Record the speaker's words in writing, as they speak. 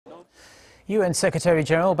UN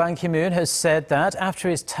Secretary-General Ban Ki-moon has said that after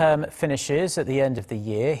his term finishes at the end of the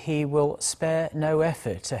year, he will spare no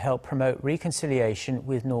effort to help promote reconciliation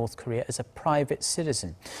with North Korea as a private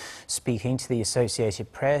citizen. Speaking to the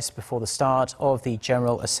Associated Press before the start of the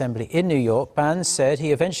General Assembly in New York, Ban said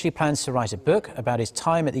he eventually plans to write a book about his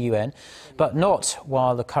time at the UN, but not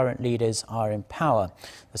while the current leaders are in power.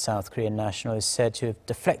 The South Korean national is said to have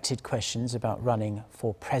deflected questions about running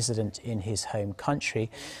for president in his home country.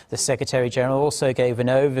 The Secretary-General also gave an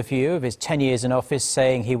overview of his 10 years in office,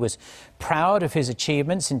 saying he was proud of his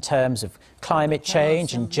achievements in terms of climate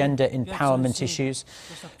change and gender empowerment issues,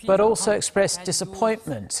 but also expressed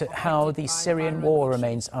disappointment at how the Syrian war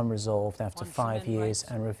remains unresolved after 5 years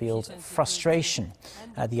and revealed frustration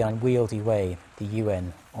at the unwieldy way the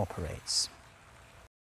UN operates.